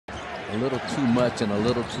a little too much and a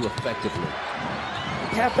little too effectively.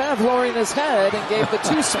 Pat Bev lowering his head and gave the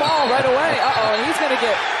too small right away. And he's going to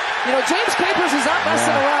get, James Capers is not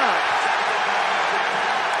messing around.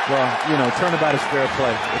 Well, turnabout is fair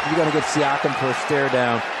play. If you're going to get Siakam for a stare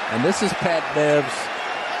down, and this is Pat Bev's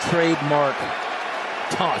trademark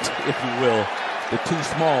taunt, if you will, the too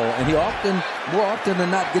small, and he more often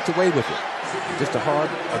than not gets away with it. Just a hard,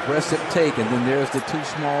 aggressive take, and then there's the too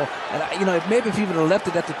small. And, maybe if he would have left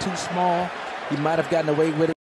it at the too small, he might have gotten away with it.